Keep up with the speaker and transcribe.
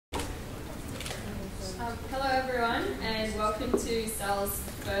Hello everyone, and welcome to SAL's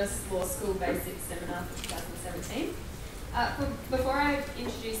first Law School Basics Seminar for 2017. Before I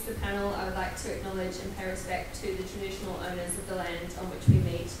introduce the panel, I would like to acknowledge and pay respect to the traditional owners of the land on which we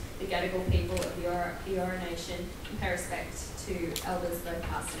meet, the Gadigal people of the Eora Nation, and pay respect to elders both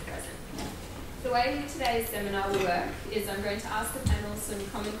past and present. The way today's seminar will work is I'm going to ask the panel some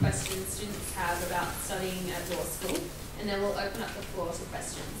common questions students have about studying at law school, and then we'll open up the floor to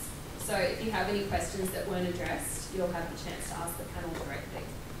questions. So if you have any questions that weren't addressed, you'll have the chance to ask the panel directly.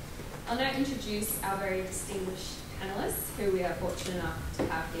 I'll now introduce our very distinguished panellists who we are fortunate enough to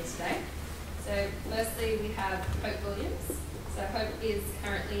have here today. So firstly, we have Hope Williams. So Hope is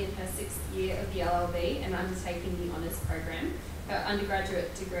currently in her 6th year of the LLB and undertaking the Honours program. Her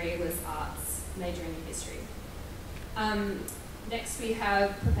undergraduate degree was arts, majoring in history. Next we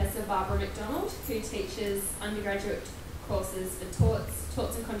have Professor Barbara McDonald, who teaches undergraduate courses for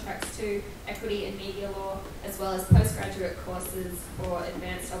torts and contracts 2, equity and media law, as well as postgraduate courses for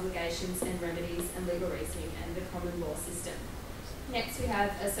advanced obligations and remedies and legal reasoning and the common law system. Next we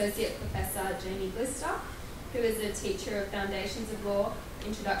have Associate Professor Jamie Glister, who is a teacher of Foundations of Law,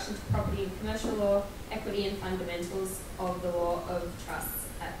 Introduction to Property and Commercial Law, Equity and Fundamentals of the Law of Trusts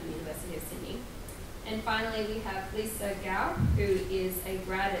at the University of Sydney. And finally, we have Lisa Gao, who is a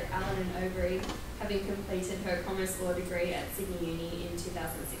grad at Allen and Overy, having completed her Commerce Law degree at Sydney Uni in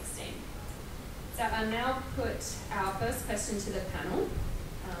 2016. So I'll now put our first question to the panel.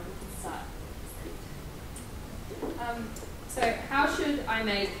 So how should I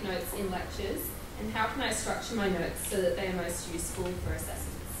make notes in lectures, and how can I structure my notes so that they are most useful for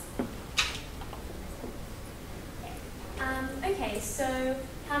assessments? Okay, so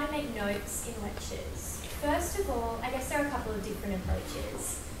how to make notes in lectures. First of all, I guess there are a couple of different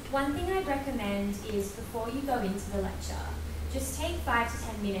approaches. One thing I'd recommend is before you go into the lecture, just take 5 to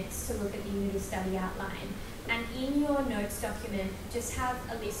 10 minutes to look at the unit of study outline, and in your notes document, just have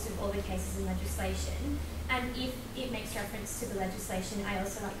a list of all the cases in legislation, and if it makes reference to the legislation, I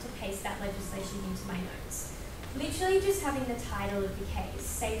also like to paste that legislation into my notes. Literally just having the title of the case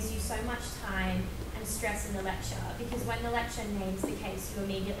saves you so much time and stress in the lecture, because when the lecture names the case, you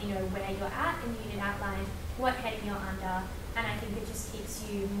immediately know where you're at in the unit outline, what heading you're under, and I think it just keeps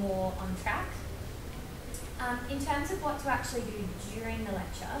you more on track. In terms of what to actually do during the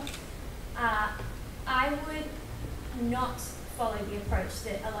lecture, I would not follow the approach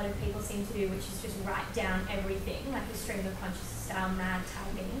that a lot of people seem to do, which is just write down everything, like a stream of consciousness style mad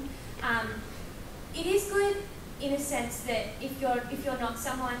typing. It is good in a sense that if you're not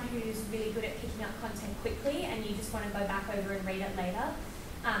someone who's really good at picking up content quickly and you just want to go back over and read it later,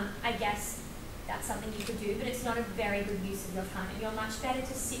 I guess that's something you could do, but it's not a very good use of your time. You're much better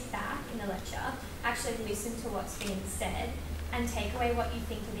to sit back in the lecture, actually listen to what's being said, and take away what you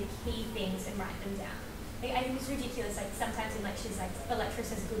think are the key things and write them down. Like, I think it's ridiculous, like sometimes in lectures, like the lecturer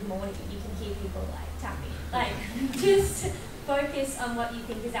says good morning, you can hear people like tapping. Like, just focus on what you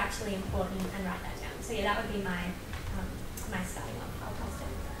think is actually important and write that down. So yeah, that would be my starting off. I'll pass it.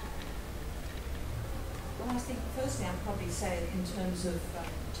 Well, I think firstly I'd probably say in terms of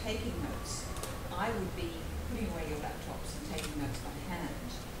taking notes, I would be putting away your laptops and taking notes by hand,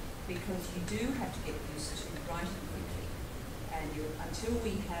 because you do have to get used to writing quickly, and until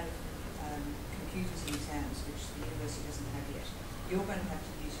we have computers and exams, which the university doesn't have yet, you're going to have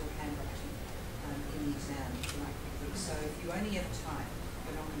to use your handwriting in the exam to write quickly. So if you only ever type,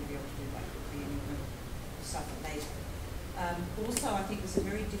 you're not going to be able to do that quickly, and you're going to suffer later. Also, I think there's a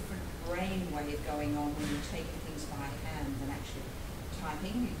very different brain way of going on when you're taking things by hand than actually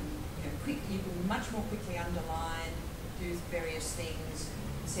typing. You can much more quickly underline, do various things,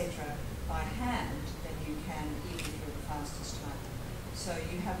 etc. by hand than you can even if you're the fastest typer. So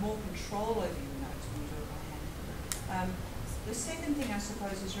you have more control over your notes when you do it by hand. The second thing, I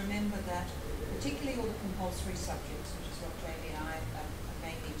suppose, is remember that particularly all the compulsory subjects, which is what Jamie and I are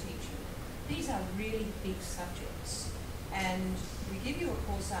mainly teaching, these are really big subjects. And we give you a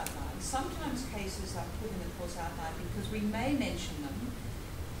course outline. Sometimes cases are put in the course outline because we may mention them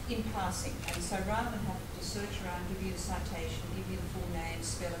in passing, and so rather than have to search around, give you the citation, give you the full name,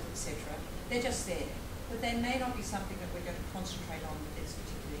 spell it, etc., they're just there. But they may not be something that we're going to concentrate on this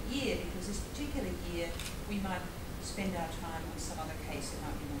particular year, because this particular year we might spend our time on some other case that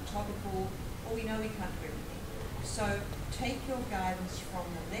might be more topical, or we know we can't do everything. So take your guidance from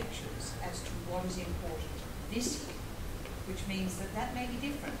the lectures as to what is important this year, which means that that may be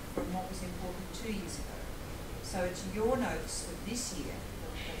different from what was important 2 years ago. So it's your notes for this year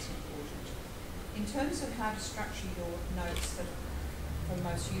that's important. In terms of how to structure your notes that are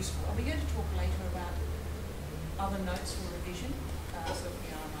most useful, are we going to talk later about other notes for revision? So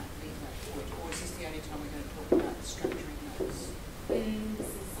I might leave that for it, or is this the only time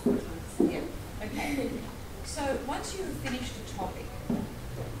once you have finished a topic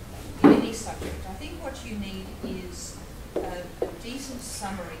in any subject, I think what you need is a decent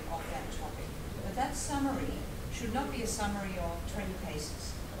summary of that topic. But that summary should not be a summary of 20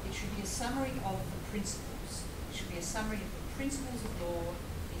 cases. It should be a summary of the principles. It should be a summary of the principles of law,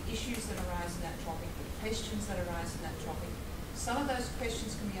 the issues that arise in that topic, the questions that arise in that topic. Some of those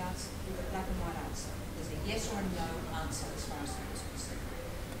questions can be answered with a black and white answer. There's a yes or a no answer as far as law is concerned.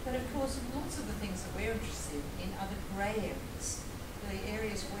 But of course, lots of the things that we're interested in are the grey areas. The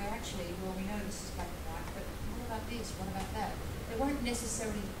areas where actually, well, we know this is black and white, but what about this? What about that? There won't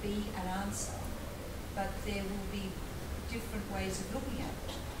necessarily be an answer, but there will be different ways of looking at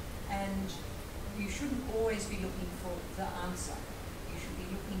it. And you shouldn't always be looking for the answer. You should be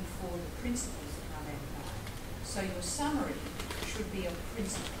looking for the principles of how they apply. So your summary should be of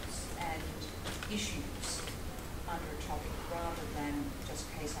principles and issues under a topic rather than just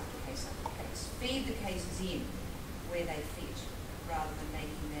case after case after case. Feed the cases in where they fit rather than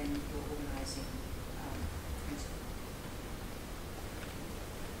making them your organising principle.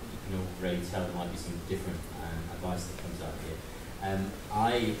 You can already tell there might be some different advice that comes out here.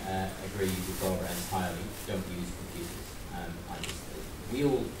 I agree with Barbara entirely. Don't use computers. We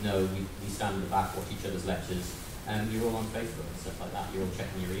all know we stand in the back, watch each other's lectures. You're all on Facebook and stuff like that. You're all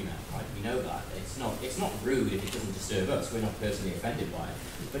checking your email, right? We know that. It's not rude if it doesn't disturb us. We're not personally offended by it,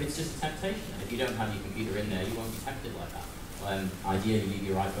 but it's just a temptation. And if you don't have your computer in there, you won't be tempted like that. Ideally, leave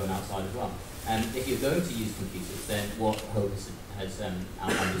your iPhone outside as well. If you're going to use computers, then what Hope has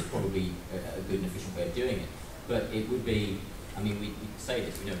outlined is probably a good and efficient way of doing it. But it would be, I mean, we say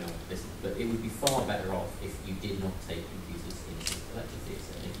this, we don't know what to listen, but it would be far better off if you did not take computers into the lecture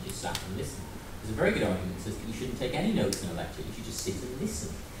theatre and if you just sat and listened. There's a very good argument that says that you shouldn't take any notes in a lecture, you should just sit and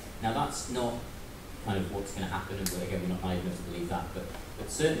listen. Now that's not kind of what's going to happen, and again, we're not naive enough to believe that, but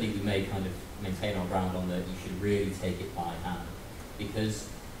certainly we may kind of maintain our ground on that you should really take it by hand, because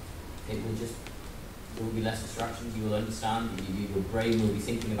it will just, there will be less distractions, you will understand, your brain will be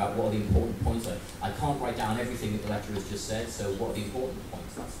thinking about what are the important points. I can't write down everything that the lecturer has just said, so what are the important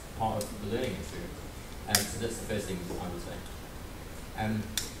points? That's part of the learning experience. So that's the first thing I would say.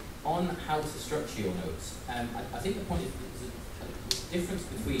 On how to structure your notes, I think the point is there's a difference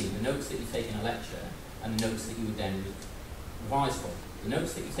between the notes that you take in a lecture and the notes that you would then revise from. The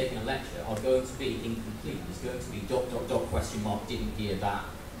notes that you take in a lecture are going to be incomplete. There's going to be ... question mark, didn't hear that,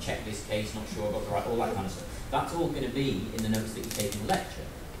 check this case, not sure about the right, all that kind of stuff. That's all going to be in the notes that you take in a lecture.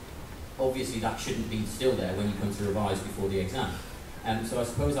 Obviously that shouldn't be still there when you come to revise before the exam. So I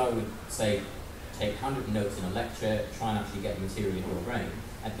suppose I would say take handwritten notes in a lecture, try and actually get the material in your brain.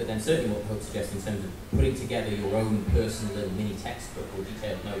 But then certainly what Hope suggests in terms of putting together your own personal little mini textbook or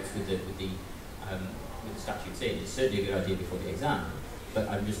detailed notes with the statutes in is certainly a good idea before the exam. But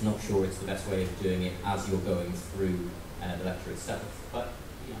I'm just not sure it's the best way of doing it as you're going through the lecture itself. But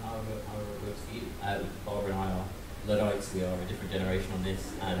you know, however it works for you. Barbara and I are Luddites, we are a different generation on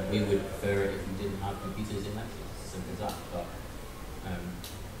this, and we would prefer it if we didn't have computers in lectures, as simple as that. But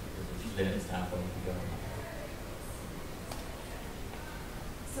there's limits to how far we can go on that.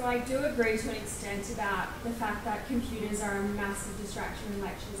 So I do agree to an extent about the fact that computers are a massive distraction in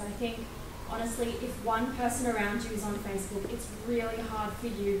lectures. I think, honestly, if one person around you is on Facebook, it's really hard for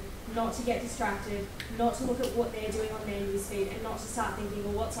you not to get distracted, not to look at what they're doing on their newsfeed, and not to start thinking,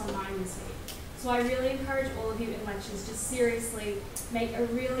 well, what's on my newsfeed? So I really encourage all of you in lectures to seriously make a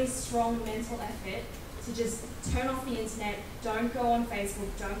really strong mental effort to just turn off the internet, don't go on Facebook,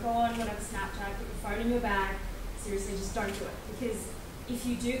 don't go on whatever Snapchat, put your phone in your bag. Seriously, just don't do it. Because if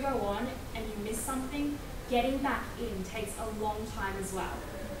you do go on and you miss something, getting back in takes a long time as well.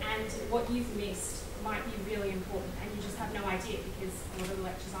 And what you've missed might be really important and you just have no idea because a lot of the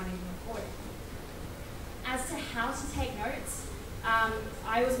lectures aren't even recorded. As to how to take notes,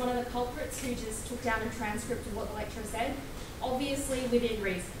 I was one of the culprits who just took down a transcript of what the lecturer said, obviously within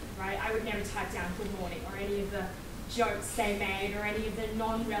reason, right? I would never type down good morning or any of the jokes they made or any of the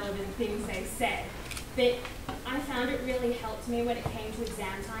non-relevant things they said. But I found it really helped me when it came to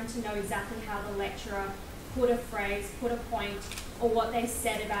exam time to know exactly how the lecturer put a phrase, put a point, or what they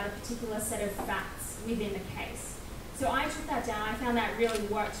said about a particular set of facts within the case. So I took that down. I found that really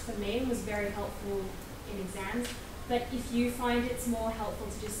worked for me and was very helpful in exams. But if you find it's more helpful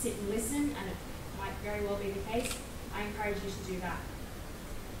to just sit and listen, and it might very well be the case, I encourage you to do that.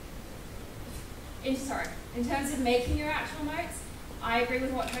 In terms of making your actual notes, I agree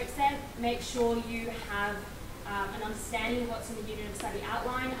with what Hope said. Make sure you have an understanding of what's in the unit of study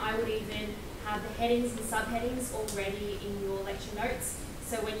outline. I would even have the headings and subheadings already in your lecture notes.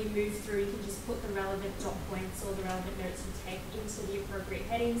 So when you move through, you can just put the relevant dot points or the relevant notes you take into the appropriate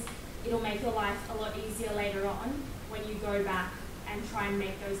headings. it'll make your life a lot easier later on when you go back and try and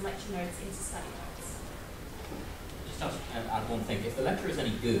make those lecture notes into study notes. Just add one thing. If the lecturer is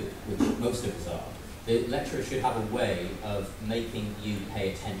any good, which most of us are, the lecturer should have a way of making you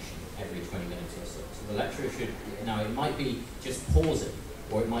pay attention every 20 minutes or so. So the lecturer should, now it might be just pausing,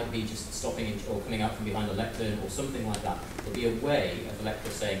 or it might be just stopping or coming out from behind the lectern or something like that. There'll be a way of the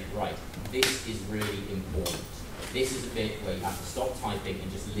lecturer saying, right, this is really important. This is a bit where you have to stop typing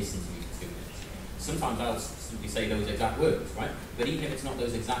and just listen to me for 2 minutes. Sometimes I'll simply say those exact words, right? But even if it's not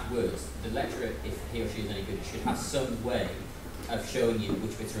those exact words, the lecturer, if he or she is any good, should have some way of showing you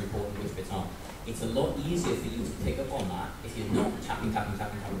which bits are important, which bits aren't. It's a lot easier for you to pick up on that if you're not tapping.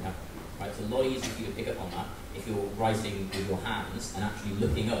 Right? It's a lot easier for you to pick up on that if you're writing with your hands and actually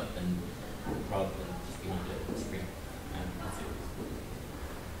looking up and rather than just behind the screen. That's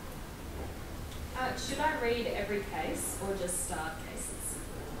it. Should I read every case or just start cases?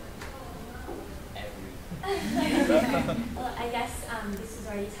 Well, I guess this was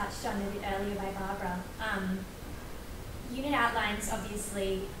already touched on a bit earlier by Barbara. Unit outlines,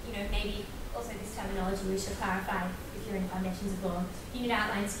 obviously, maybe also this terminology we should clarify if you're in foundations of law. Unit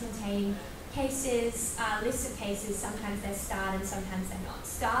outlines contain cases, lists of cases. Sometimes they're starred and sometimes they're not.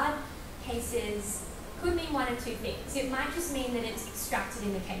 Starred cases could mean one of two things. It might just mean that it's extracted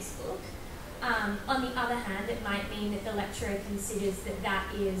in the casebook. On the other hand, it might mean that the lecturer considers that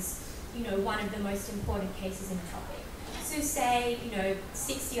that is, one of the most important cases in the topic. So say,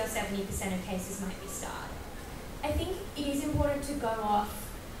 60 or 70% of cases might be starred. I think it is important to go off,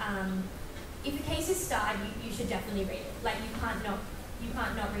 if a case is starred, you should definitely read it. Like, you can't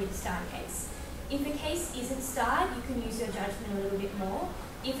not read a starred case. If a case isn't starred, you can use your judgment a little bit more.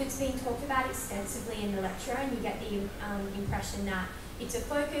 If it's being talked about extensively in the lecture and you get the impression that it's a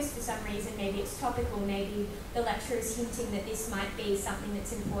focus for some reason, maybe it's topical, maybe the lecturer is hinting that this might be something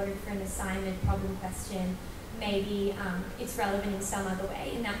that's important for an assignment, problem question, maybe it's relevant in some other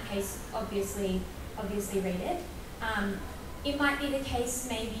way. In that case, obviously read it. It might be the case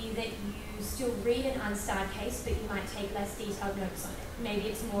maybe that you still read an unstarred case, but you might take less detailed notes on it. Maybe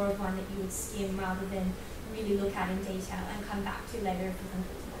it's more of one that you would skim rather than really look at in detail and come back to later if you think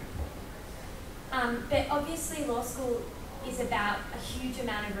it's more important. But obviously law school is about a huge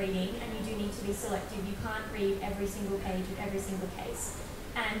amount of reading, and you do need to be selective. You can't read every single page of every single case.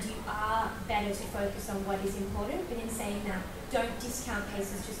 And you are better to focus on what is important, but in saying that, don't discount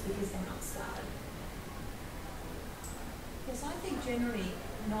cases just because they're not starred. Yes, I think generally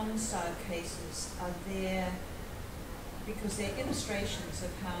non-starred cases are there because they're illustrations of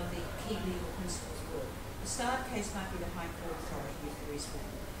how the key legal principles work. The starred case might be the High Court authority if there is one,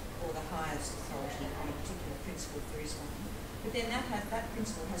 or the highest authority on a particular principle if there is one. But then that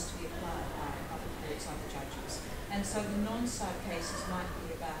principle has to be applied by other courts, other judges. And so the non-starred cases might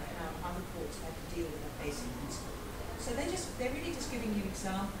be about how other courts have to deal with a basic principle. So they're really just giving you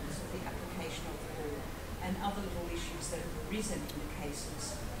examples of the application of the law and other little issues that have arisen in the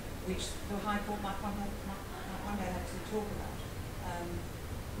cases, which the High Court might one day have to talk about.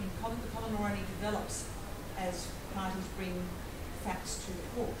 The common law only develops as parties bring facts to the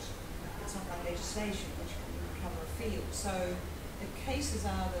court. It's not like legislation, which can cover a field. So the cases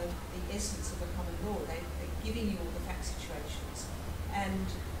are the essence of the common law. They're giving you all the fact situations. And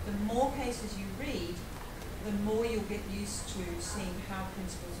the more cases you read, the more you'll get used to seeing how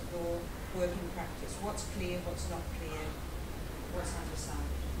principles of law work in practice. What's clear, what's not clear, what's undecided.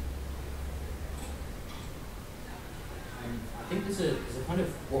 I think there's a kind of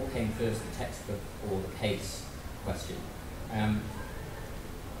what came first, the textbook or the case question.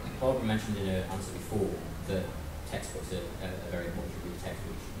 Barbara mentioned in her answer before that textbooks are very important to read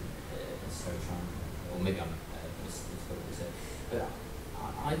textbooks, necessarily trying, or maybe I'm misspoken to say. But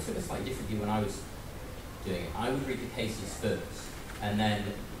I took a slightly different view when I was doing it. I would read the cases first and then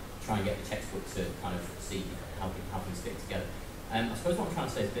try and get the textbook to kind of see how things fit together. I suppose what I'm trying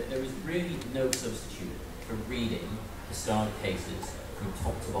to say is that there is really no substitute for reading the starred cases from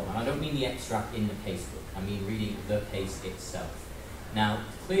top to bottom. And I don't mean the extract in the casebook, I mean reading the case itself. Now,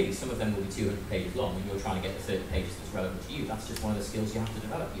 clearly some of them will be 200 pages long and you're trying to get the 30 pages that's relevant to you. That's just one of the skills you have to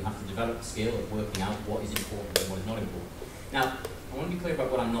develop. You have to develop the skill of working out what is important and what is not important. Now, I want to be clear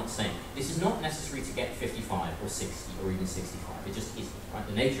about what I'm not saying. This is not necessary to get 55 or 60 or even 65. It just isn't. Right?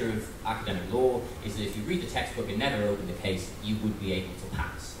 The nature of academic law is that if you read the textbook and never open the case, you would be able to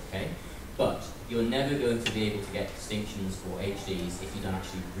pass. Okay? But you're never going to be able to get distinctions or HDs if you don't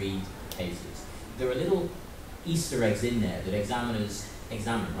actually read cases. There are little Easter eggs in there that examiners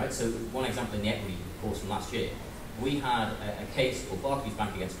examine, right? So one example in the equity course from last year, we had a case called Barclays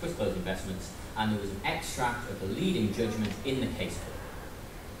Bank against Quick Close Investments, and there was an extract of the leading judgment in the casebook.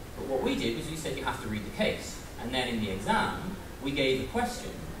 But what we did was we said you have to read the case, and then in the exam, we gave a question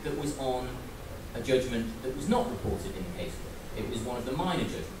that was on a judgment that was not reported in the casebook. It was one of the minor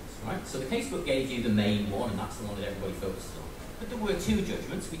judgments, right? So the casebook gave you the main one, and that's the one that everybody focuses on. But there were two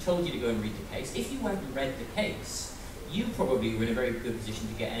judgments. We told you to go and read the case. If you went and read the case, you probably were in a very good position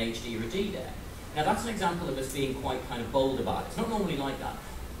to get an HD or a D there. Now that's an example of us being quite kind of bold about it. It's not normally like that.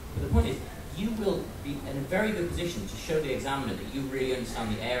 But the point is, you will be in a very good position to show the examiner that you really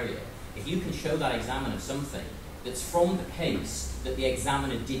understand the area. If you can show that examiner something that's from the case that the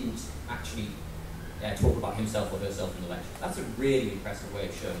examiner didn't actually talk about himself or herself in the lecture. That's a really impressive way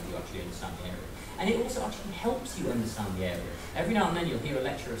of showing that you actually understand the area. And it also actually helps you understand the area. Every now and then you'll hear a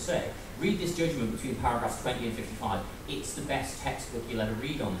lecturer say, read this judgment between paragraphs 20 and 55. It's the best textbook you'll ever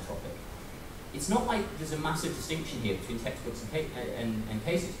read on the topic. It's not like there's a massive distinction here between textbooks and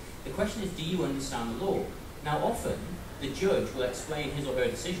cases. The question is, do you understand the law? Now often, the judge will explain his or her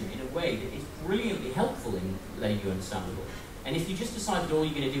decision in a way that is brilliantly helpful in letting you understand the law. And if you just decide that all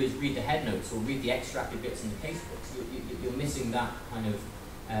you're going to do is read the head notes or read the extracted bits in the casebooks, you're missing that kind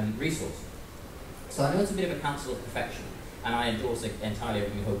of resource. So I know it's a bit of a counsel of perfection, and I endorse entirely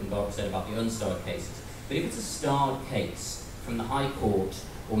everything Hope and Barbara said about the unstarred cases. But if it's a starred case from the High Court,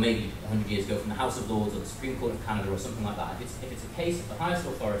 or maybe 100 years ago from the House of Lords or the Supreme Court of Canada or something like that, if it's a case of the highest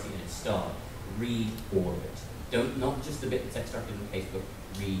authority and it's starred, read all of it. Not just the bit that's extracted in the casebook,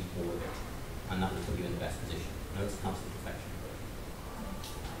 read all of it. And that will put you in the best position. I know it's a counsel of perfection.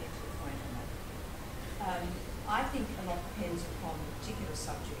 I think a lot depends upon the particular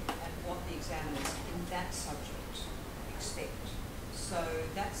subject and what the examiners in that subject expect. So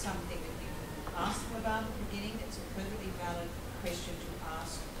that's something that you can ask them about at the beginning. It's a perfectly valid question to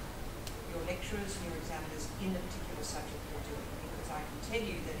ask your lecturers and your examiners in the particular subject you're doing. Because I can tell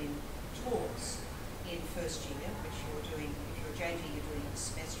you that in torts in first year, which you're doing, if you're JD, you're doing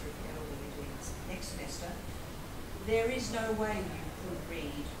this semester, if you're LLB, you're doing this next semester, there is no way you could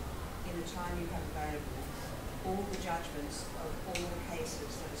read in the time you have available all the judgments of all the cases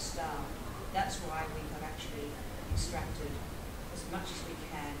that are starred. That's why we have actually extracted as much as we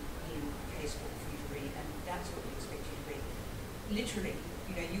can in the casebook for you to read, and that's what we expect you to read. Literally,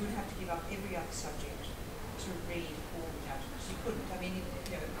 you would have to give up every other subject to read all the judgments. You couldn't. I mean,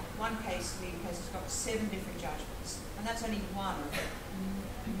 one case, leading case has got 7 different judgments, and that's only one of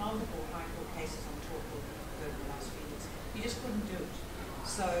multiple High Court cases on tort law that we've heard in the last few years. You just couldn't do it.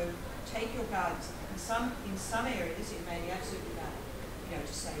 So take your guidance. In some areas, it may be absolutely valid,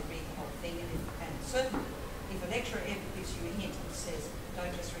 to say read the whole thing, and certainly if a lecturer ever gives you a hint and says,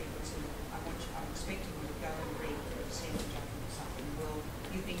 don't just read what's in it, I'm expecting you to go and read the dissenting judgment or something. Well,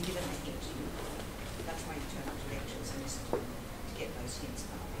 you've been given a hint. That's why you turn up to lectures and listen to them to get those hints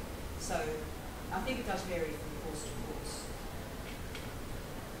up. So I think it does vary from course to course.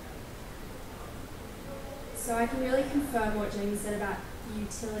 So I can really confirm what Jamie said about the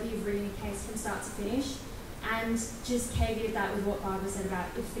utility of reading a case from start to finish, and just caveat that with what Barbara said about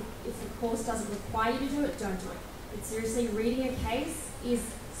if the course doesn't require you to do it, don't do it. But seriously, reading a case is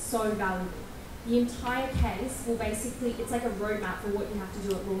so valuable. The entire case will basically, it's like a roadmap for what you have to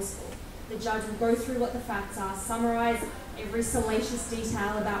do at law school. The judge will go through what the facts are, summarise every salacious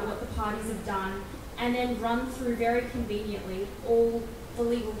detail about what the parties have done, and then run through very conveniently all the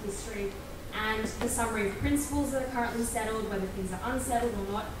legal history and the summary of principles that are currently settled, whether things are unsettled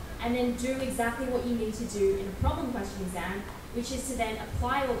or not, and then do exactly what you need to do in a problem question exam, which is to then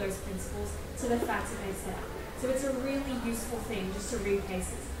apply all those principles to the facts that they've set up. So it's a really useful thing just to read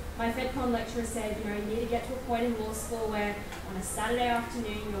cases. My FedCon lecturer said, you need to get to a point in law school where on a Saturday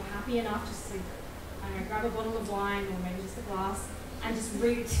afternoon you're happy enough just to, grab a bottle of wine or maybe just a glass and just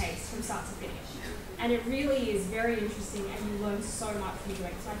read a case from start to finish. And it really is very interesting, and you learn so much from doing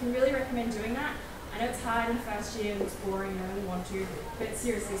it. So I can really recommend doing that. I know it's hard in the first year, it's boring, you don't really want to, but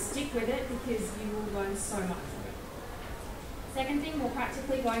seriously, stick with it because you will learn so much from it. Second thing, more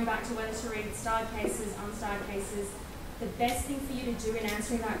practically, going back to whether to read starred cases, unstarred cases, the best thing for you to do in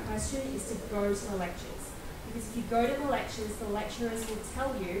answering that question is to go to the lectures. Because if you go to the lecturers will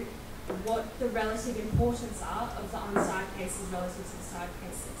tell you what the relative importance are of the unstarred cases relative to the starred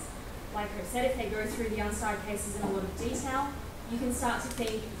cases. Like I said, if they go through the unstarred cases in a lot of detail, you can start to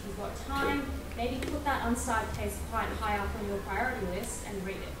think, if you've got time, maybe put that unstarred case quite high up on your priority list and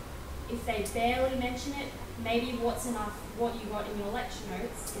read it. If they barely mention it, maybe what you got in your lecture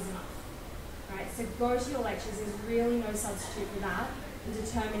notes is enough. Right? So go to your lectures, there's really no substitute for that in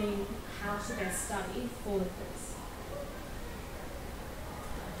determining how to best study for the quiz.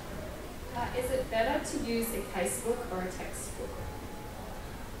 Is it better to use a casebook or a textbook?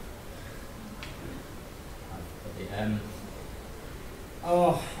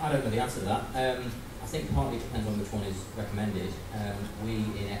 Oh, I don't know the answer to that. I think partly it depends on which one is recommended. We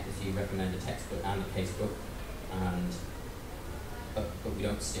in equity recommend a textbook and a casebook, but we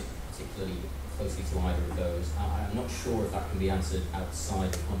don't stick particularly closely to either of those. I'm not sure if that can be answered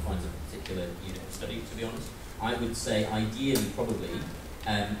outside the confines of a particular unit of study, to be honest. I would say ideally probably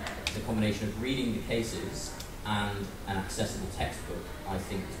the combination of reading the cases and an accessible textbook, I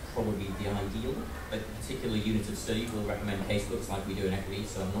think, is probably the ideal. But particular units of study will recommend casebooks like we do in equity,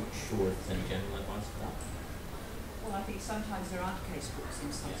 so I'm not sure if there's any general advice for that. Well, I think sometimes there aren't casebooks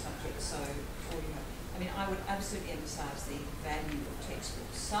in some subjects, so I mean, I would absolutely emphasise the value of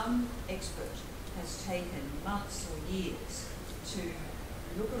textbooks. Some expert has taken months or years to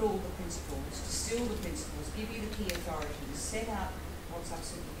look at all the principles, distill the principles, give you the key authorities, set out what's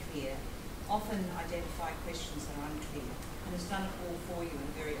absolutely clear, often identify questions that are unclear, and has done it all for you in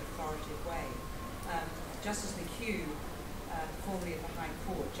a very authoritative way. Justice McHugh, formerly of the High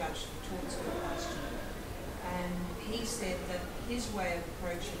Court, judged the tort school last year, and he said that his way of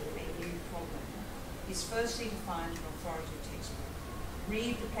approaching a new problem is firstly to find an authoritative textbook,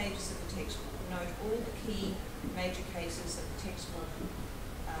 read the pages of the textbook, note all the key major cases that the textbook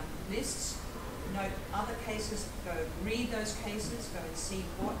lists, note other cases, go read those cases, go and see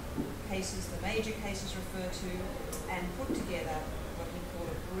what cases the major cases refer to, and put together what we call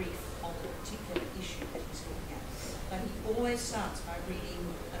a brief on the particular issue that he's looking at. But he always starts by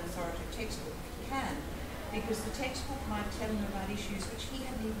reading an authoritative textbook if he can, because the textbook might tell him about issues which he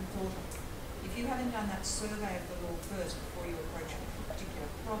hadn't even thought of. If you haven't done that survey of the law first before you approach a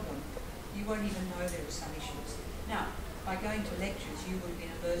particular problem, you won't even know there are some issues. Now, by going to lectures, you would have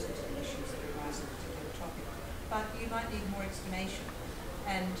been alerted to the issues that arise in a particular topic, but you might need more explanation.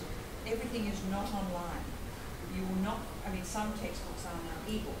 And everything is not online. You will not, I mean, some textbooks are now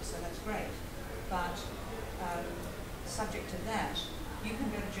e-books, so that's great, but subject to that, you can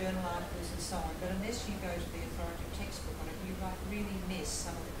go to journal articles and so on, but unless you go to the authoritative textbook on it, you might really miss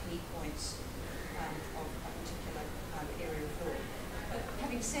some of the key points of a particular area of law. But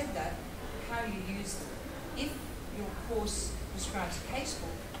having said that, how you use them. If your course prescribes a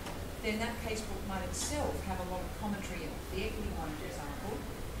casebook, then that casebook might itself have a lot of commentary in it. The equity one, for example,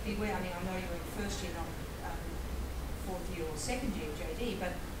 beware, I mean, I know you're in first year, not fourth year or second year JD,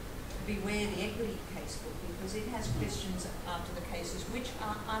 but beware the equity casebook, because it has questions after the cases which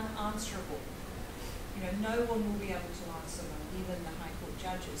are unanswerable. You know, no one will be able to answer them, even the High Court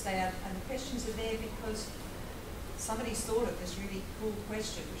judges. They are, and the questions are there because somebody's thought of this really cool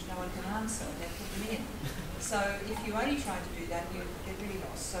question which no one can answer, and they put them in. So if you only try to do that, you get really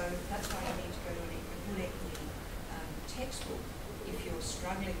lost. So that's why you need to go to a good equity textbook if you're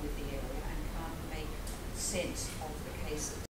struggling with the area and can't make sense of the cases.